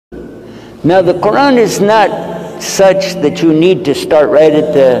Now the Quran is not such that you need to start right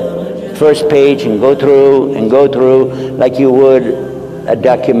at the first page and go through like you would a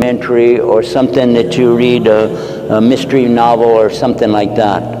documentary or something that you read, a mystery novel or something like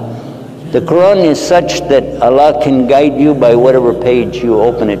that. The Quran is such that Allah can guide you by whatever page you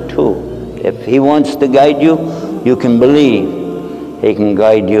open it to. If He wants to guide you, you can believe He can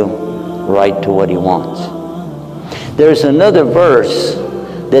guide you right to what He wants. There's another verse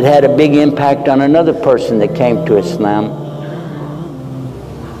that had a big impact on another person that came to Islam.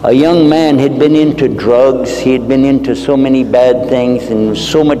 A young man had been into drugs, he had been into so many bad things and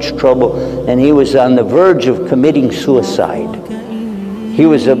so much trouble, and he was on the verge of committing suicide. He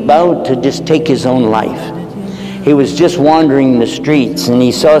was about to just take his own life. He was just wandering the streets and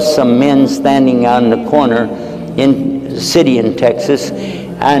he saw some men standing on the corner in the city in Texas,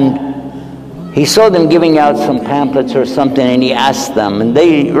 and he saw them giving out some pamphlets or something, and he asked them, and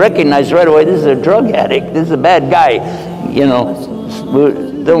they recognized right away, this is a drug addict, this is a bad guy, you know,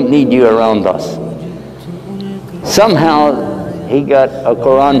 we don't need you around us. Somehow he got a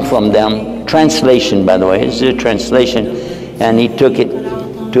Quran from them, translation by the way, this is a translation, and he took it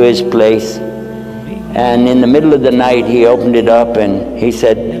to his place, and in the middle of the night he opened it up and he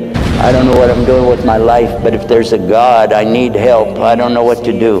said, I don't know what I'm doing with my life, but if there's a God, I need help, I don't know what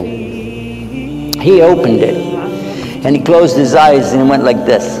to do. He opened it and he closed his eyes and he went like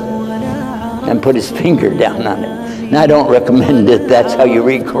this and put his finger down on it. Now I don't recommend that that's how you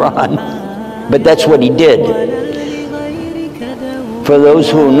read Quran, but that's what he did. For those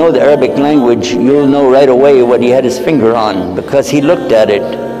who know the Arabic language, you'll know right away what he had his finger on, because he looked at it.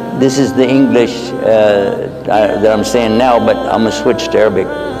 This is the English that I'm saying now, but I'm going to switch to Arabic.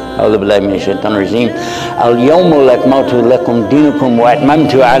 أعوذ بالله من الشيطان الرجيم اليوم أكملت لكم دينكم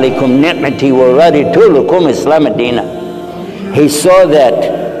وأتممت عليكم نعمتي ورضيت لكم الإسلام دينا. He saw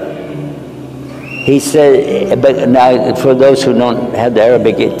that. He said, but now for those who don't have the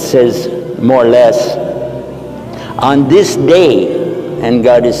Arabic, it says more or less, on this day, and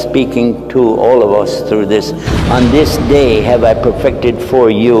God is speaking to all of us through this, on this day have I perfected for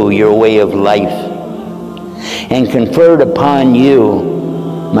you your way of life and conferred upon you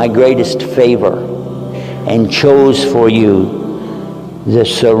my greatest favor, and chose for you the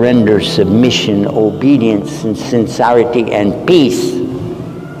surrender, submission, obedience, and sincerity and peace,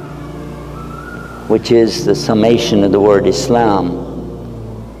 which is the summation of the word Islam.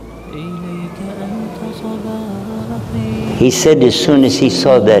 He said as soon as he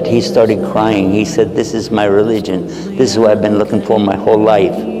saw that, he started crying. He said, this is my religion. This is what I've been looking for my whole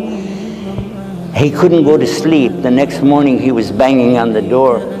life. He couldn't go to sleep. The next morning he was banging on the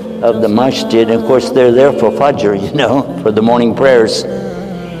door of the masjid. Of course they're there for Fajr, you know, for the morning prayers.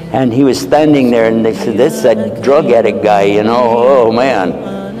 And he was standing there and they said, that's that drug addict guy, you know, oh man.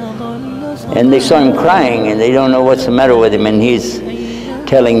 And they saw him crying and they don't know what's the matter with him. And he's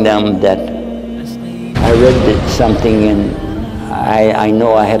telling them that I read something and I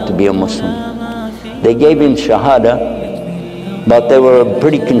know I have to be a Muslim. They gave him Shahada. But they were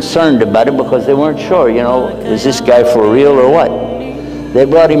pretty concerned about it because they weren't sure, you know, is this guy for real or what? They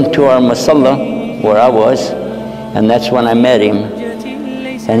brought him to our masalla where I was, and that's when I met him.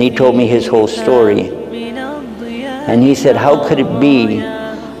 And he told me his whole story. And he said, how could it be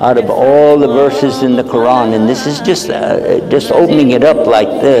out of all the verses in the Quran, and this is just opening it up like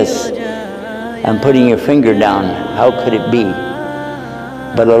this and putting your finger down, how could it be?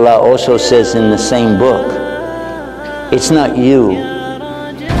 But Allah also says in the same book, it's not you.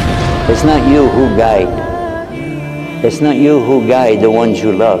 It's not you who guide. It's not you who guide the ones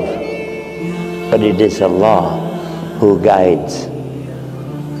you love. But it is Allah who guides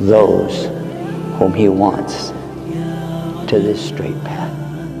those whom He wants to this straight path.